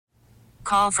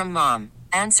call from mom.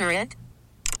 Answer it.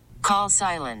 Call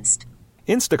silenced.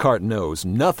 Instacart knows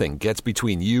nothing gets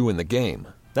between you and the game.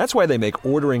 That's why they make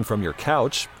ordering from your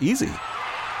couch easy.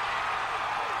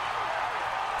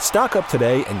 Stock up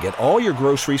today and get all your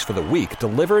groceries for the week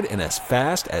delivered in as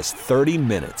fast as 30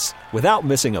 minutes without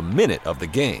missing a minute of the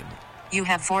game. You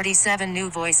have 47 new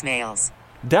voicemails.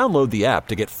 Download the app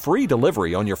to get free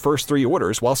delivery on your first 3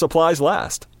 orders while supplies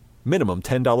last. Minimum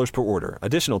 $10 per order.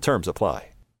 Additional terms apply.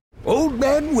 Old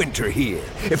Man Winter here.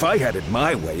 If I had it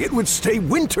my way, it would stay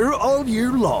winter all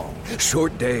year long.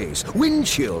 Short days, wind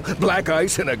chill, black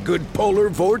ice, and a good polar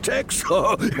vortex.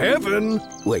 Oh, heaven.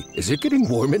 Wait, is it getting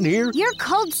warm in here? Your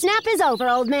cold snap is over,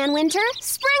 Old Man Winter.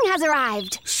 Spring has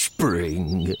arrived.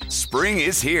 Spring. Spring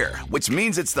is here, which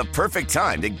means it's the perfect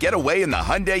time to get away in the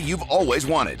Hyundai you've always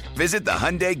wanted. Visit the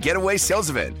Hyundai Getaway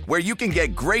Sales Event, where you can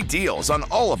get great deals on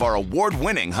all of our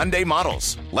award-winning Hyundai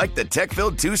models, like the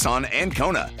tech-filled Tucson and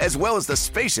Kona, as well as the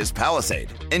spacious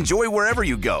Palisade. Enjoy wherever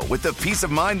you go with the peace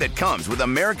of mind that comes with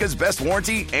America's best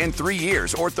warranty and 3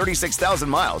 years or 36,000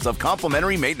 miles of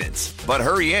complimentary maintenance. But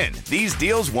hurry in, these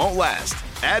deals won't last.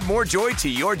 Add more joy to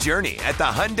your journey at the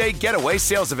Hyundai Getaway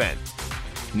Sales Event.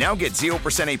 Now get 0%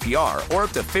 APR or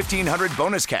up to $1,500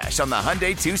 bonus cash on the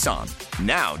Hyundai Tucson.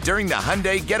 Now, during the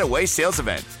Hyundai Getaway Sales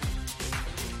Event.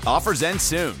 Offers end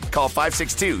soon. Call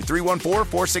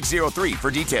 562-314-4603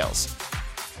 for details.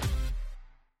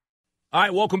 All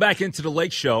right, welcome back into the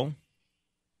Lake Show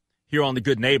here on The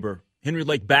Good Neighbor. Henry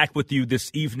Lake back with you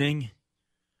this evening.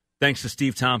 Thanks to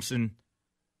Steve Thompson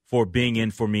for being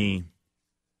in for me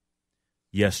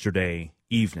yesterday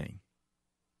evening.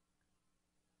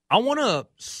 I want to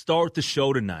start the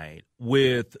show tonight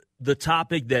with the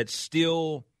topic that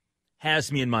still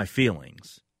has me in my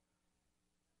feelings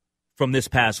from this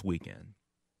past weekend,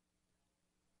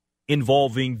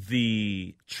 involving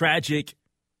the tragic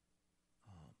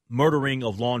murdering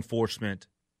of law enforcement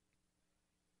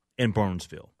in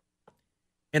Burnsville.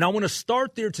 And I want to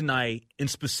start there tonight, and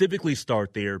specifically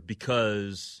start there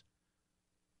because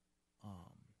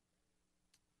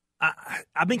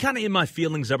I've been kind of in my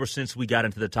feelings ever since we got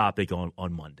into the topic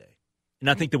on Monday. And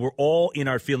I think that we're all in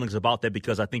our feelings about that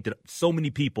because I think that so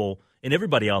many people and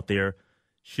everybody out there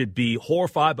should be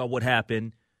horrified by what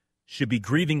happened, should be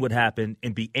grieving what happened,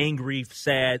 and be angry,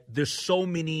 sad. There's so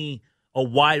many, a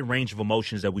wide range of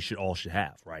emotions that we should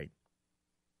have, right?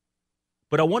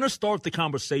 But I want to start the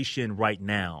conversation right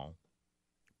now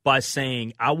by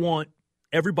saying I want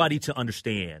everybody to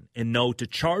understand and know to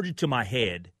charge it to my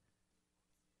head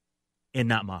and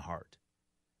not my heart.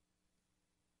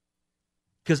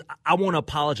 Because I want to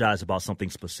apologize about something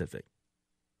specific.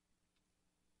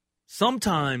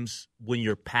 Sometimes when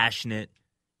you're passionate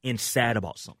and sad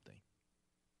about something,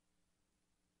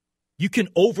 you can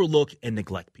overlook and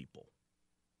neglect people.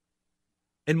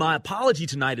 And my apology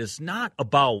tonight is not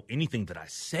about anything that I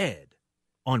said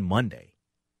on Monday.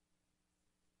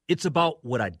 It's about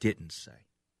what I didn't say.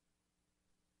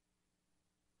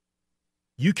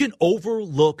 You can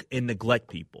overlook and neglect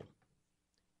people.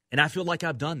 And I feel like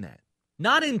I've done that.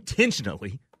 Not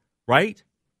intentionally, right?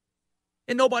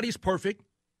 And nobody's perfect.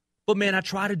 But, man, I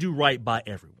try to do right by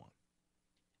everyone.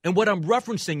 And what I'm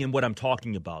referencing and what I'm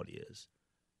talking about is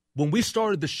when we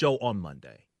started the show on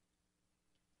Monday,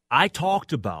 I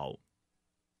talked about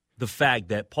the fact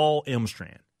that Paul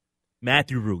Elmstrand,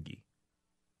 Matthew Ruge,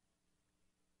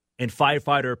 and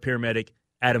firefighter paramedic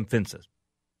Adam Fences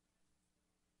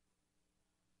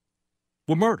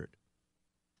were murdered.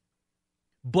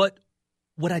 But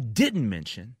what I didn't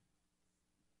mention,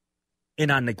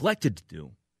 and I neglected to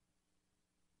do,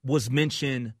 was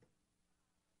mention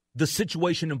the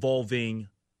situation involving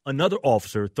another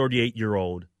officer,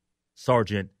 38-year-old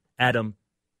Sergeant Adam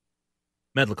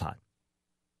Medlicott,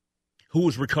 who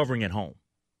was recovering at home.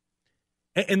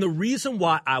 And the reason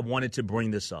why I wanted to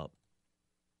bring this up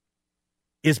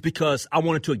is because I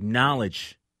wanted to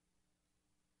acknowledge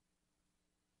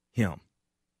him.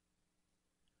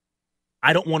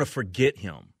 I don't want to forget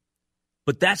him.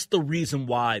 But that's the reason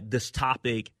why this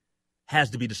topic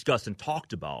has to be discussed and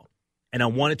talked about. And I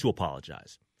wanted to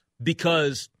apologize.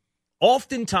 Because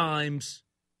oftentimes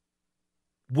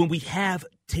when we have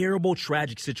terrible,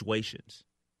 tragic situations,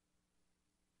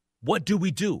 what do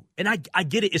we do? And I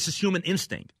get it. It's just human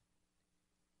instinct.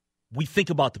 We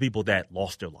think about the people that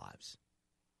lost their lives.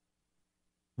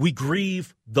 We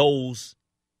grieve those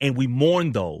and we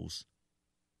mourn those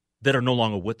that are no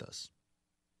longer with us.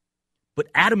 But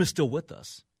Adam is still with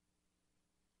us.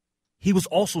 He was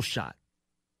also shot.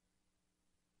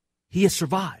 He has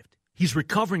survived. He's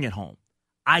recovering at home.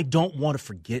 I don't want to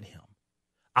forget him.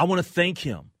 I want to thank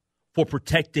him for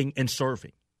protecting and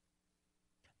serving.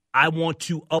 I want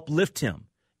to uplift him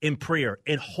in prayer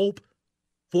and hope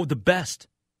for the best.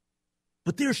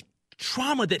 But there's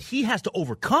trauma that he has to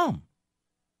overcome.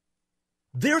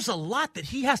 There's a lot that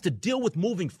he has to deal with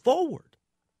moving forward.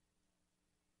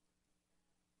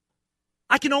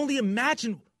 I can only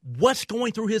imagine what's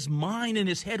going through his mind and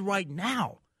his head right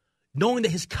now, knowing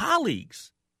that his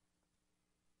colleagues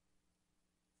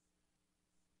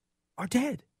are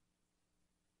dead.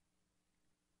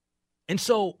 And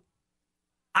so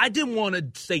I didn't want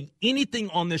to say anything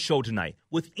on this show tonight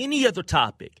with any other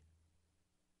topic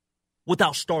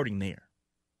without starting there.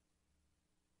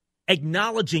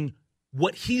 Acknowledging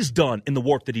what he's done in the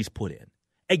work that he's put in.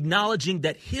 Acknowledging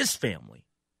that his family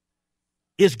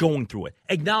is going through it.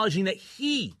 Acknowledging that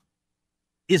he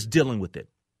is dealing with it.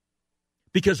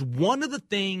 Because one of the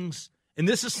things, and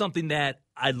this is something that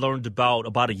I learned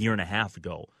about a year and a half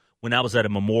ago when I was at a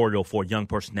memorial for a young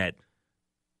person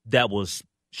that was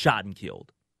shot and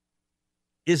killed,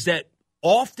 is that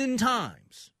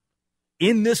oftentimes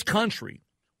in this country,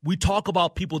 we talk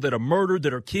about people that are murdered,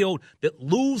 that are killed, that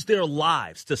lose their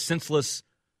lives to senseless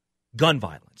gun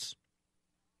violence.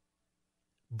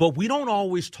 But we don't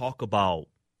always talk about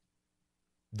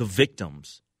the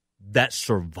victims that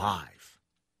survive.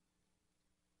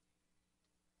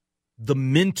 The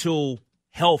mental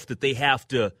health that they have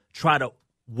to try to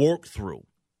work through.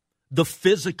 The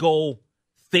physical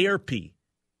therapy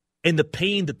and the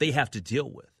pain that they have to deal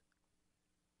with.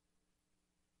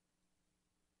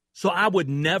 So I would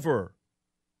never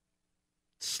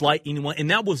slight anyone,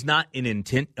 and that was not the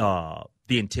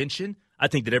intention. I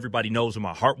think that everybody knows where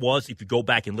my heart was. If you go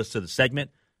back and listen to the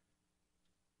segment,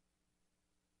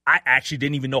 I actually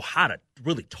didn't even know how to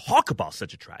really talk about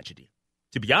such a tragedy,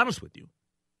 to be honest with you.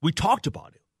 We talked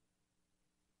about it.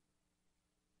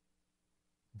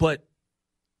 But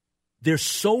there's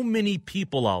so many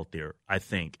people out there, I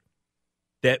think,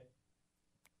 that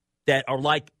are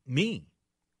like me.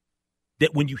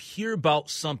 That when you hear about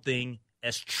something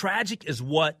as tragic as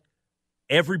what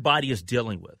everybody is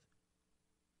dealing with,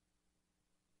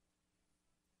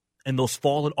 and those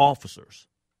fallen officers,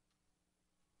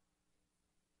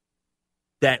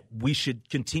 that we should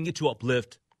continue to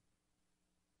uplift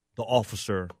the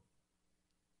officer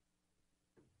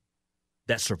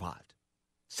that survived.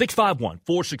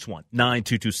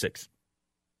 651-461-9226.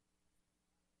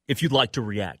 If you'd like to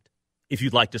react, if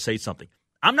you'd like to say something.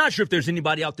 I'm not sure if there's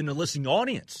anybody out there in the listening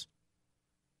audience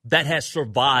that has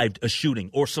survived a shooting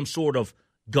or some sort of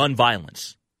gun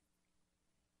violence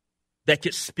that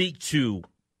could speak to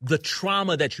the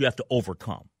trauma that you have to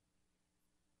overcome.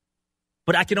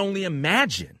 But I can only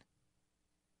imagine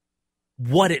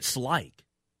what it's like.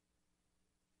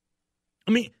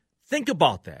 I mean, think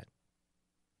about that.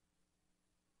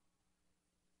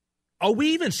 Are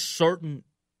we even certain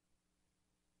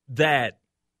that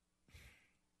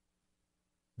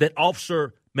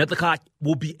Officer Medlicott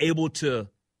will be able to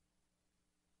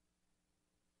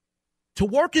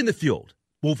work in the field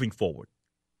moving forward?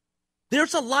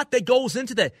 There's a lot that goes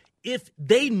into that. If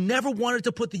they never wanted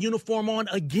to put the uniform on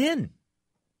again,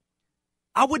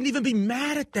 I wouldn't even be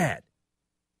mad at that.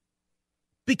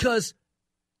 Because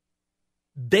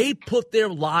they put their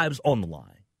lives on the line.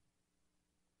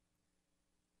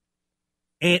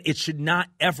 And it should not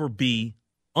ever be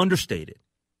understated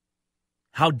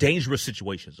how dangerous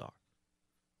situations are.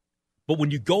 But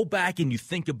when you go back and you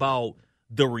think about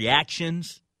the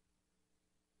reactions,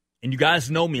 and you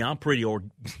guys know me, I'm pretty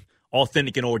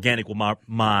authentic and organic with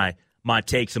my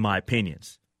takes and my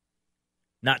opinions.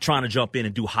 Not trying to jump in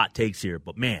and do hot takes here,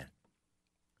 but man,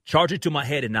 charge it to my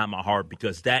head and not my heart,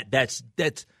 because that's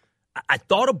I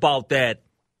thought about that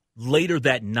later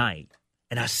that night,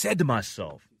 and I said to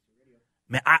myself,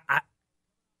 man,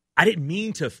 I didn't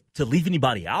mean to leave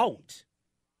anybody out.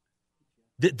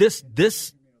 This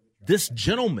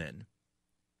gentleman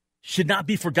should not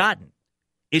be forgotten.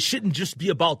 It shouldn't just be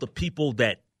about the people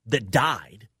that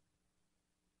died.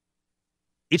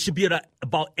 It should be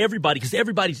about everybody, because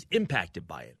everybody's impacted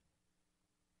by it.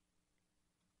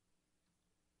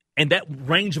 And that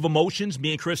range of emotions,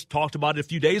 me and Chris talked about it a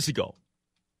few days ago.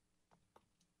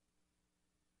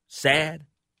 Sad,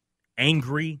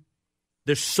 angry,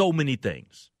 there's so many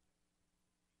things.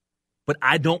 But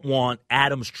I don't want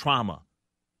Adam's trauma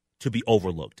to be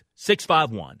overlooked.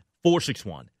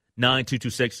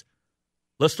 651-461-9226.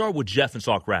 Let's start with Jeff in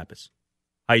Sauk Rapids.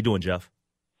 How you doing, Jeff?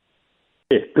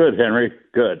 Hey, good, Henry.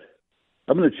 Good.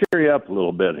 I'm going to cheer you up a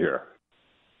little bit here.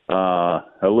 I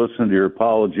listened to your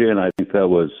apology, and I think that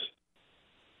was,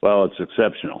 well, it's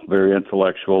exceptional, very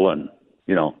intellectual, and,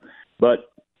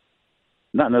 but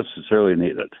not necessarily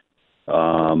needed.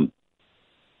 I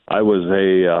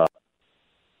was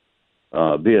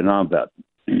Vietnam vet.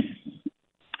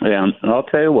 And I'll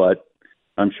tell you what,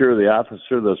 I'm sure the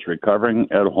officer that's recovering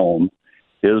at home,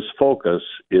 his focus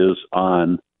is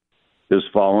on his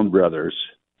fallen brothers,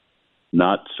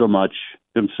 not so much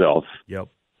himself. Yep.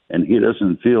 And he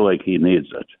doesn't feel like he needs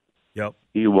it. Yep.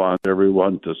 He wants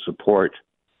everyone to support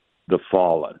the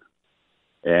fallen.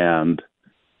 And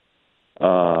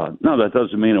no, that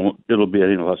doesn't mean it'll be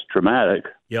any less traumatic.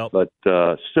 Yep. But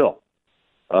still,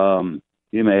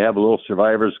 he may have a little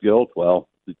survivor's guilt. Well,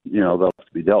 they'll have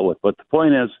to be dealt with. But the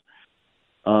point is,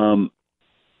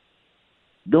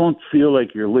 don't feel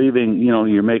like you're leaving,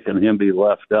 you're making him be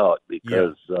left out,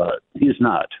 because he's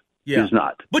not. Yeah. He's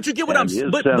not. But you get what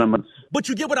but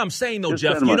you get what I'm saying, though,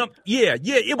 Jeff. It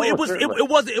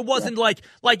wasn't like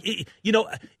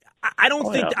I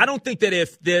don't think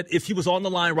that if he was on the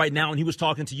line right now and he was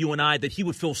talking to you and I, that he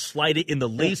would feel slighted in the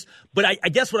least. But I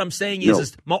guess what I'm saying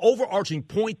is my overarching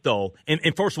point, though,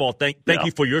 and first of all, thank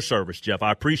you for your service, Jeff.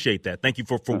 I appreciate that. Thank you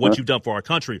for what you've done for our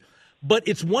country. But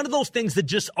it's one of those things that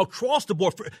just across the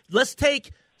board. Let's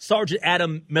take Sergeant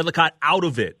Adam Medlicott out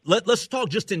of it. Let's talk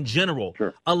just in general.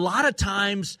 Sure. A lot of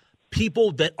times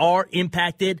people that are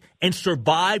impacted and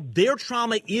survive, their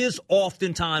trauma is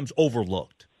oftentimes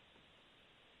overlooked.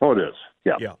 Oh, it is.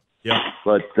 Yeah. Yeah.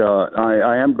 But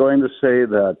I am going to say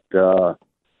that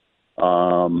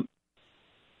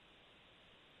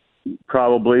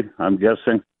probably, I'm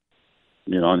guessing,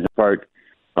 on his part,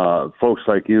 folks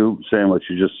like you saying what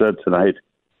you just said tonight,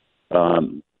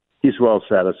 he's well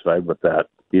satisfied with that.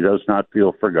 He does not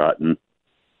feel forgotten,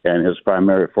 and his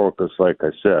primary focus, like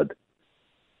I said,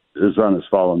 is on his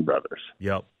fallen brothers.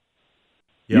 Yep.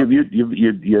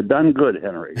 You've done good,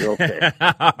 Henry. You're okay.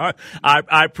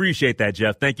 I appreciate that,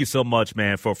 Jeff. Thank you so much,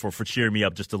 man, for cheering me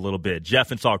up just a little bit.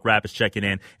 Jeff in Sauk Rapids checking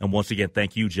in, and once again,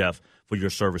 thank you, Jeff, for your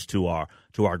service to our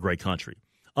great country.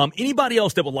 Anybody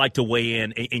else that would like to weigh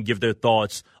in and give their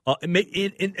thoughts?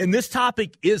 And this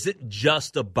topic isn't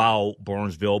just about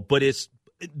Burnsville, but it's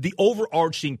the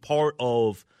overarching part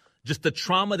of just the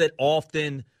trauma that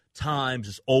oftentimes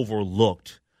is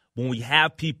overlooked when we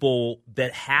have people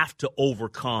that have to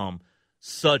overcome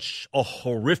such a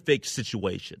horrific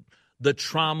situation, the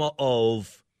trauma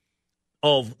of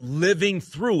living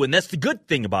through. And that's the good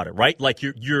thing about it, right? Like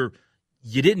you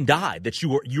didn't die, that you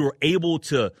were able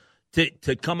to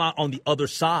come out on the other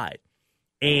side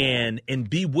and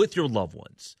be with your loved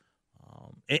ones.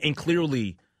 And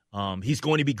clearly, he's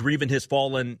going to be grieving his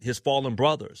fallen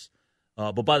brothers.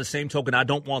 But by the same token, I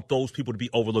don't want those people to be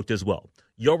overlooked as well.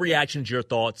 Your reactions, your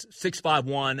thoughts,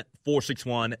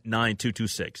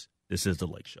 651-461-9226. This is The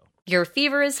Lake Show. Your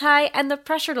fever is high and the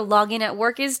pressure to log in at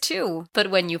work is too.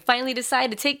 But when you finally decide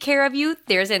to take care of you,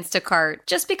 there's Instacart.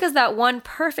 Just because that one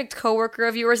perfect coworker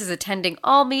of yours is attending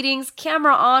all meetings,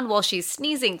 camera on while she's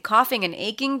sneezing, coughing, and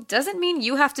aching, doesn't mean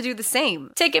you have to do the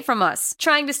same. Take it from us.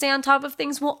 Trying to stay on top of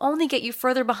things will only get you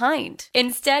further behind.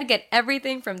 Instead, get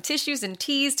everything from tissues and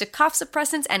teas to cough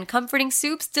suppressants and comforting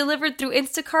soups delivered through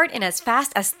Instacart in as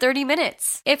fast as 30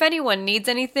 minutes. If anyone needs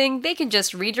anything, they can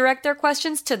just redirect their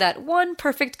questions to that one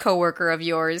perfect coworker of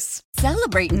yours.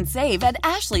 Celebrate and save at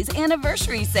Ashley's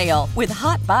Anniversary Sale. With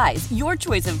Hot Buys, your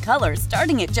choice of colors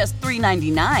starting at just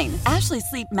 $3.99. Ashley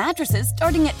Sleep mattresses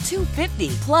starting at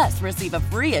 $2.50. Plus, receive a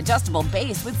free adjustable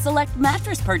base with select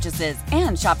mattress purchases.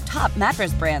 And shop top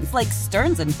mattress brands like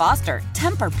Stearns & Foster,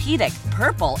 Tempur-Pedic,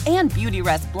 Purple, and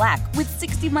Beautyrest Black with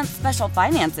 60-month special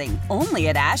financing. Only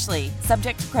at Ashley.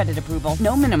 Subject to credit approval.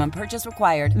 No minimum purchase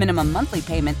required. Minimum monthly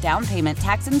payment, down payment,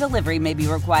 tax, and delivery may be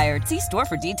required. See store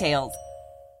for details.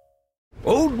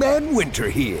 Old Man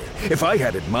Winter here. If I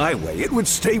had it my way, it would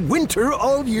stay winter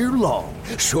all year long.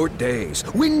 Short days,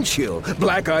 wind chill,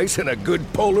 black ice, and a good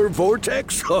polar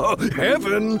vortex. Oh,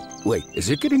 heaven. Wait,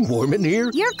 is it getting warm in here?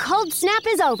 Your cold snap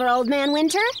is over, Old Man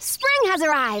Winter. Spring has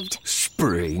arrived.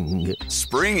 Spring.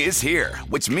 Spring is here,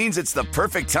 which means it's the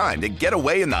perfect time to get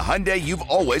away in the Hyundai you've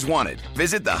always wanted.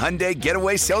 Visit the Hyundai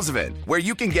Getaway Sales Event, where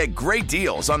you can get great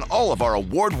deals on all of our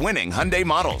award-winning Hyundai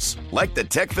models, like the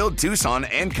tech-filled Tucson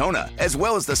and Kona, as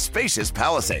well as the spacious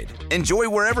Palisade. Enjoy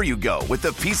wherever you go with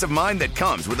the peace of mind that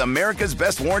comes with America's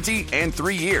best warranty and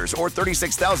 3 years or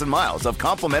 36,000 miles of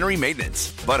complimentary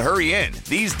maintenance. But hurry in,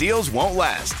 these deals won't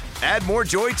last. Add more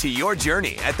joy to your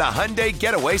journey at the Hyundai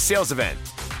Getaway Sales Event.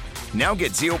 Now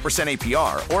get 0%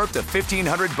 APR or up to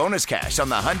 $1,500 bonus cash on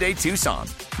the Hyundai Tucson.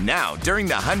 Now, during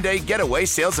the Hyundai Getaway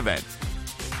Sales Event.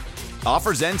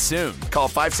 Offers end soon. Call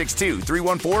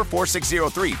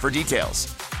 562-314-4603 for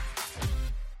details.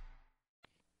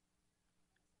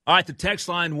 All right, the text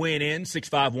line weighing in,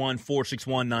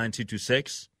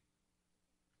 651-461-9226.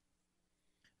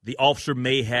 The officer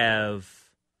may have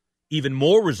even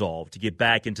more resolved to get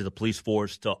back into the police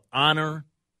force to honor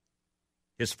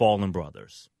his fallen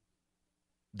brothers.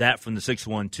 That from the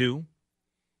 612.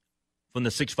 From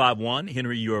the 651,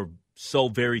 Henry, you're so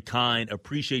very kind.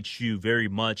 Appreciate you very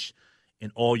much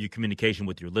in all your communication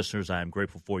with your listeners. I am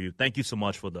grateful for you. Thank you so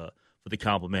much for the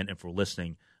compliment and for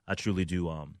listening. I truly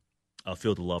do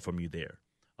feel the love from you there.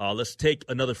 Let's take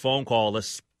another phone call.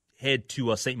 Let's head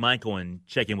to St. Michael and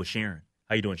check in with Sharon.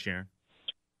 How you doing, Sharon?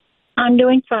 I'm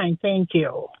doing fine, thank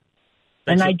you.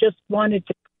 Thanks. And I just wanted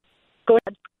to go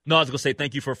ahead. No, I was going to say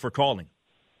thank you for calling.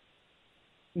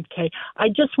 Okay. I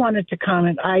just wanted to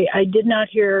comment. I did not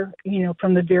hear,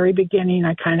 from the very beginning.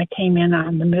 I kind of came in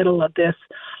on the middle of this.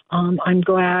 I'm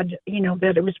glad,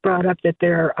 that it was brought up that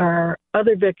there are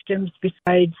other victims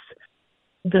besides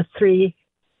the 3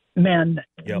 men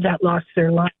that lost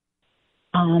their lives.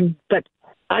 But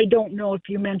I don't know if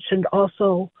you mentioned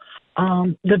also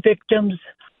the victims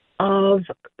of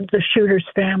the shooter's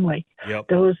family. Yep.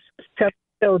 Those 7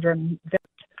 children that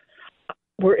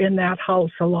were in that house,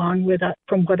 along with,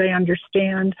 from what I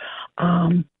understand,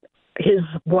 his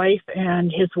wife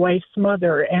and his wife's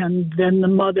mother, and then the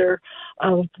mother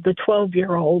of the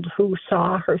 12-year-old who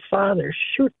saw her father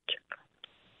shoot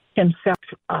himself.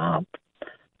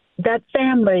 That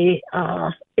family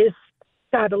is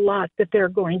got a lot that they're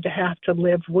going to have to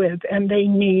live with, and they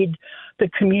need the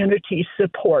community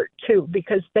support too,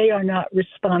 because they are not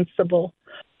responsible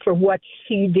for what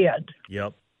he did.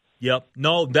 Yep.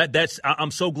 No, that's.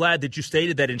 I'm so glad that you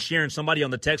stated that. And Sharon, somebody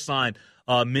on the text line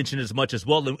mentioned as much as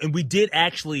well. And we did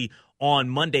actually on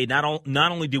Monday. Not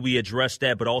only did we address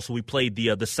that, but also we played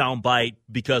the sound bite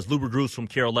because Luber Bruce from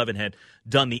Care 11 had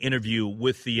done the interview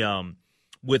with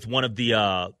with one of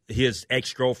his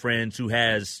ex-girlfriends who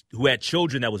had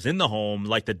children that was in the home,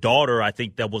 like the daughter. I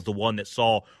think that was the one that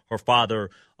saw her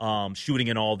father shooting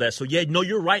and all that. So yeah, no,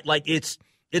 you're right. Like it's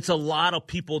a lot of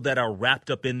people that are wrapped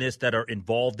up in this, that are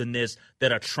involved in this,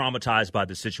 that are traumatized by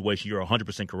the situation. You're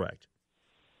 100% correct.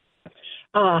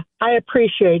 I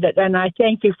appreciate it, and I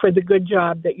thank you for the good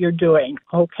job that you're doing,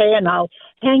 okay? And I'll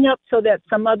hang up so that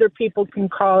some other people can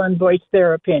call and voice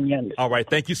their opinions. All right.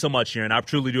 Thank you so much, Sharon. I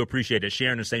truly do appreciate it.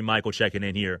 Sharon and St. Michael checking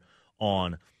in here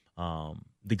on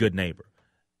The Good Neighbor.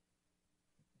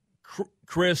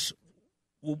 Chris,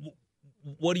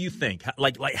 what do you think?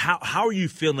 Like how are you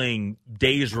feeling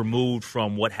days removed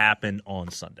from what happened on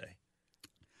Sunday?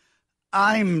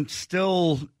 I'm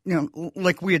still,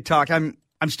 like we had talked,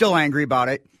 I'm still angry about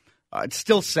it. It's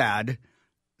still sad,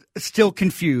 still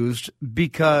confused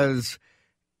because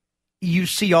you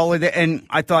see all of that. And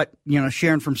I thought,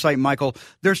 Sharon from St. Michael,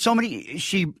 there's so many,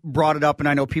 she brought it up, and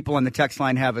I know people on the text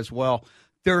line have as well.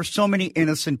 There are so many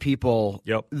innocent people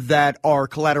that are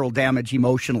collateral damage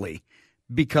emotionally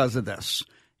because of this.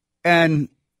 And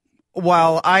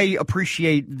while I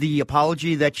appreciate the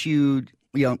apology that you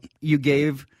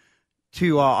gave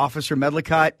to Officer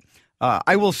Medlicott,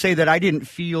 I will say that I didn't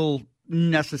feel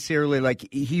necessarily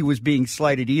like he was being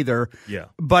slighted either. Yeah.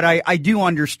 But I do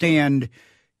understand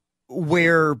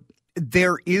where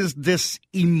there is this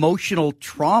emotional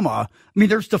trauma. I mean,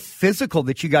 there's the physical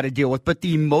that you got to deal with, but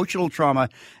the emotional trauma,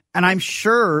 and I'm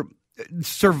sure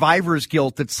survivor's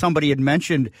guilt that somebody had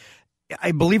mentioned,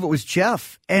 I believe it was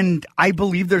Jeff, and I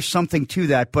believe there's something to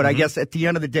that. But I guess at the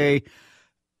end of the day,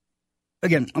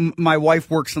 again, my wife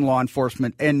works in law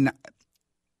enforcement, and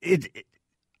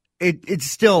it's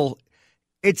still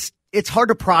it's hard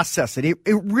to process it. It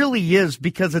really is,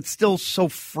 because it's still so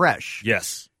fresh.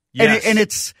 Yes. And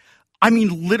it's, I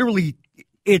mean, literally,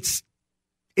 it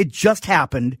just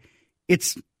happened.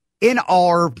 It's in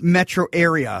our metro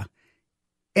area,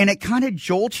 and it kind of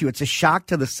jolts you. It's a shock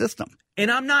to the system.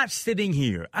 And I'm not sitting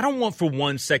here. I don't want for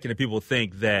 1 second that people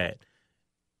think that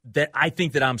I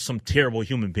think that I'm some terrible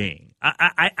human being.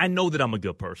 I know that I'm a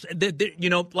good person.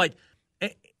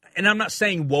 And I'm not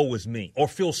saying woe is me or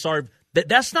feel sorry.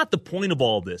 That's not the point of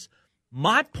all this.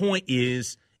 My point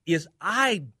is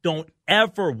I don't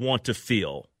ever want to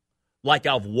feel like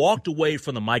I've walked away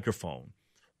from the microphone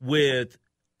with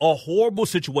a horrible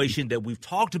situation that we've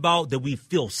talked about, that we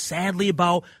feel sadly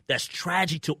about, that's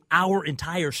tragic to our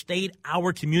entire state,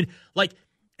 our community,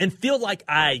 and feel like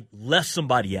I left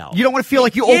somebody out. You don't want to feel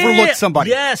like you overlooked somebody.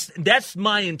 Yes, that's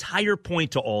my entire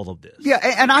point to all of this. Yeah,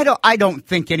 and I don't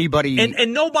think anybody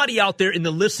and nobody out there in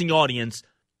the listening audience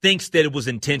thinks that it was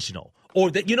intentional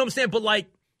or that, you know what I'm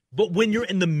saying? But when you're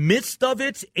in the midst of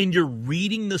it and you're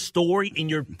reading the story and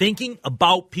you're thinking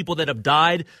about people that have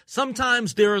died,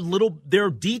 sometimes there are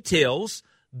details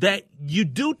that you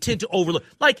do tend to overlook.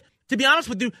 To be honest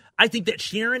with you, I think that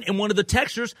Sharon and one of the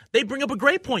texters, they bring up a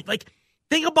great point.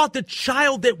 Think about the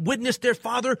child that witnessed their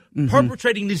father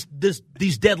perpetrating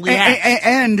these deadly acts.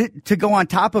 And to go on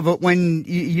top of it, when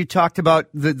you talked about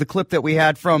the clip that we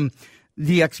had from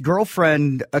the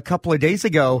ex-girlfriend a couple of days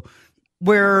ago,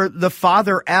 where the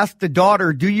father asked the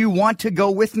daughter, do you want to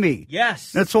go with me?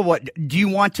 Yes. That's what, do you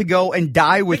want to go and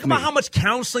die with me? Think about how much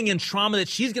counseling and trauma that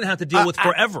she's going to have to deal with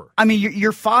forever. I mean,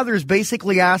 your father's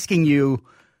basically asking you,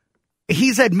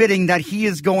 he's admitting that he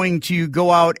is going to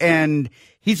go out and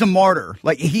he's a martyr.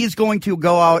 Like, he's going to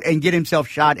go out and get himself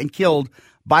shot and killed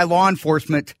by law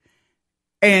enforcement.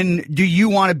 And do you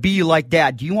want to be like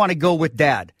Dad? Do you want to go with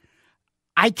Dad?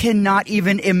 I cannot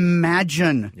even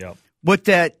imagine what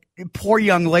that poor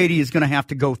young lady is going to have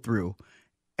to go through.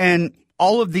 And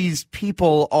all of these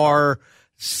people are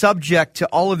subject to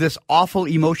all of this awful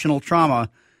emotional trauma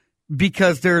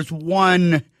because there's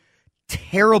one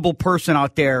terrible person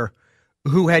out there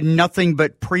who had nothing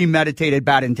but premeditated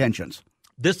bad intentions.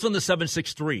 This from the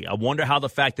 763. I wonder how the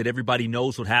fact that everybody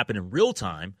knows what happened in real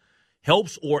time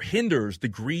helps or hinders the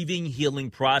grieving,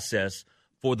 healing process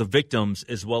for the victims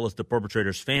as well as the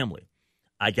perpetrator's family.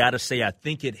 I got to say, I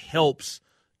think it helps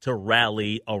to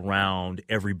rally around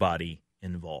everybody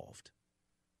involved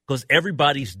because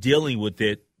everybody's dealing with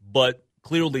it, but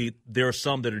clearly there are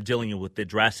some that are dealing with it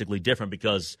drastically different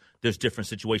because there's different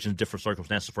situations, different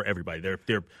circumstances for everybody.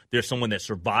 There's someone that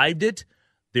survived it.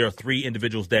 There are 3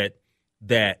 individuals that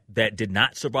did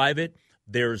not survive it.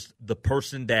 There's the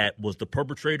person that was the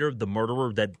perpetrator, the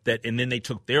murderer, that and then they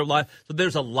took their life. So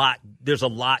there's a lot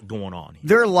going on here.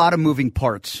 There are a lot of moving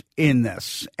parts in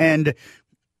this. And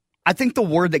I think the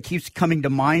word that keeps coming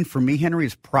to mind for me, Henry,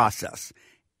 is process.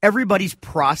 Everybody's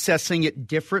processing it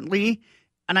differently.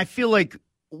 And I feel like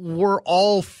we're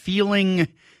all feeling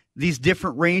these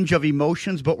different range of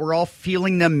emotions, but we're all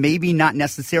feeling them maybe not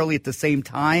necessarily at the same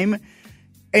time.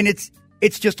 And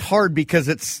it's just hard because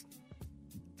it's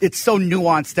so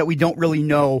nuanced that we don't really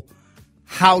know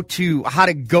how to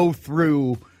go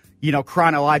through,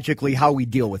 chronologically how we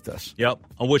deal with this. Yep.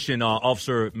 I'm wishing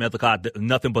Officer Medlicott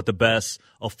nothing but the best,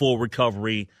 a full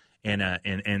recovery,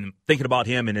 and thinking about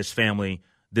him and his family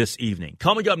this evening.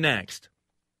 Coming up next,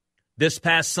 this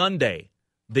past Sunday,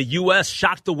 the U.S.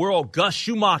 shocked the world. Gus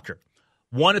Schumacher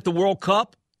won at the World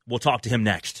Cup. We'll talk to him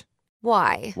next.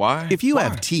 Why? If you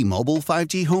have T-Mobile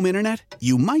 5G home internet,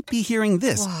 you might be hearing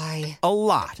this a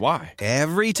lot. Why?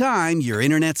 Every time your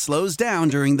internet slows down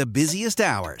during the busiest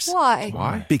hours.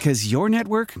 Why? Because your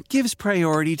network gives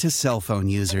priority to cell phone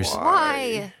users.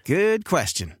 Why? Good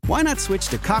question. Why not switch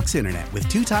to Cox Internet with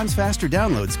 2 times faster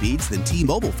download speeds than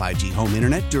T-Mobile 5G home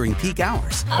internet during peak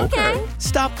hours? Okay.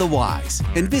 Stop the whys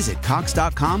and visit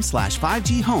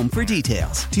cox.com/5G home for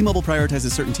details. T-Mobile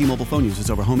prioritizes certain T-Mobile phone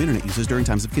users over home internet users during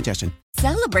times of congestion.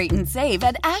 Celebrate and save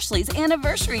at Ashley's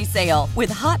Anniversary Sale. With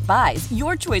Hot Buys,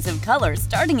 your choice of colors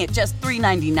starting at just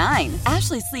 $3.99.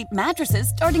 Ashley Sleep mattresses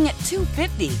starting at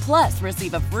 $2.50. Plus,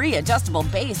 receive a free adjustable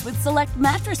base with select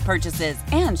mattress purchases.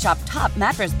 And shop top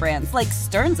mattress brands like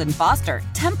Stearns & Foster,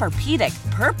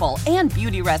 Tempur-Pedic, Purple, and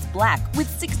Beautyrest Black with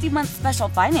 60-month special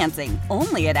financing.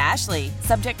 Only at Ashley.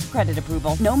 Subject to credit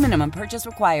approval. No minimum purchase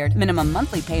required. Minimum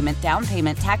monthly payment, down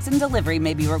payment, tax, and delivery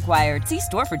may be required. See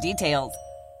store for details.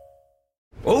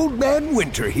 Old Man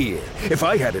Winter here. If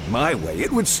I had it my way,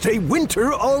 it would stay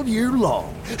winter all year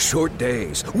long. Short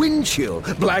days, wind chill,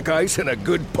 black ice, and a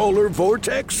good polar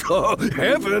vortex. Oh,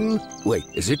 heaven. Wait,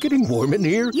 is it getting warm in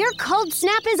here? Your cold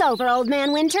snap is over, Old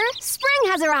Man Winter.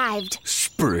 Spring has arrived.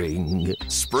 Spring.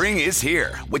 Spring is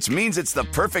here, which means it's the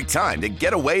perfect time to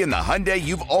get away in the Hyundai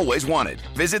you've always wanted.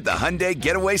 Visit the Hyundai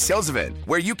Getaway Sales Event,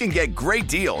 where you can get great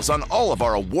deals on all of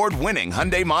our award-winning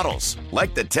Hyundai models,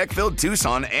 like the tech-filled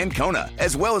Tucson and Kona,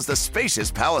 as well as the spacious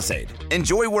Palisade.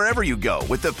 Enjoy wherever you go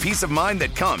with the peace of mind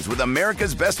that comes with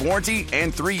America's best warranty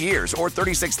and 3 years or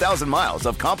 36,000 miles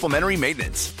of complimentary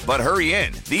maintenance. But hurry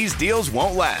in, these deals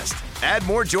won't last. Add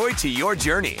more joy to your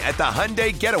journey at the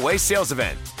Hyundai Getaway Sales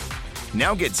Event.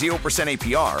 Now get 0%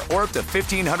 APR or up to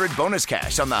 $1,500 bonus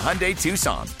cash on the Hyundai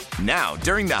Tucson. Now,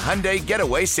 during the Hyundai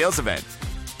Getaway Sales Event.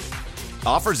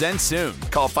 Offers end soon.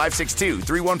 Call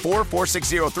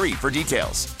 562-314-4603 for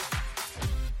details.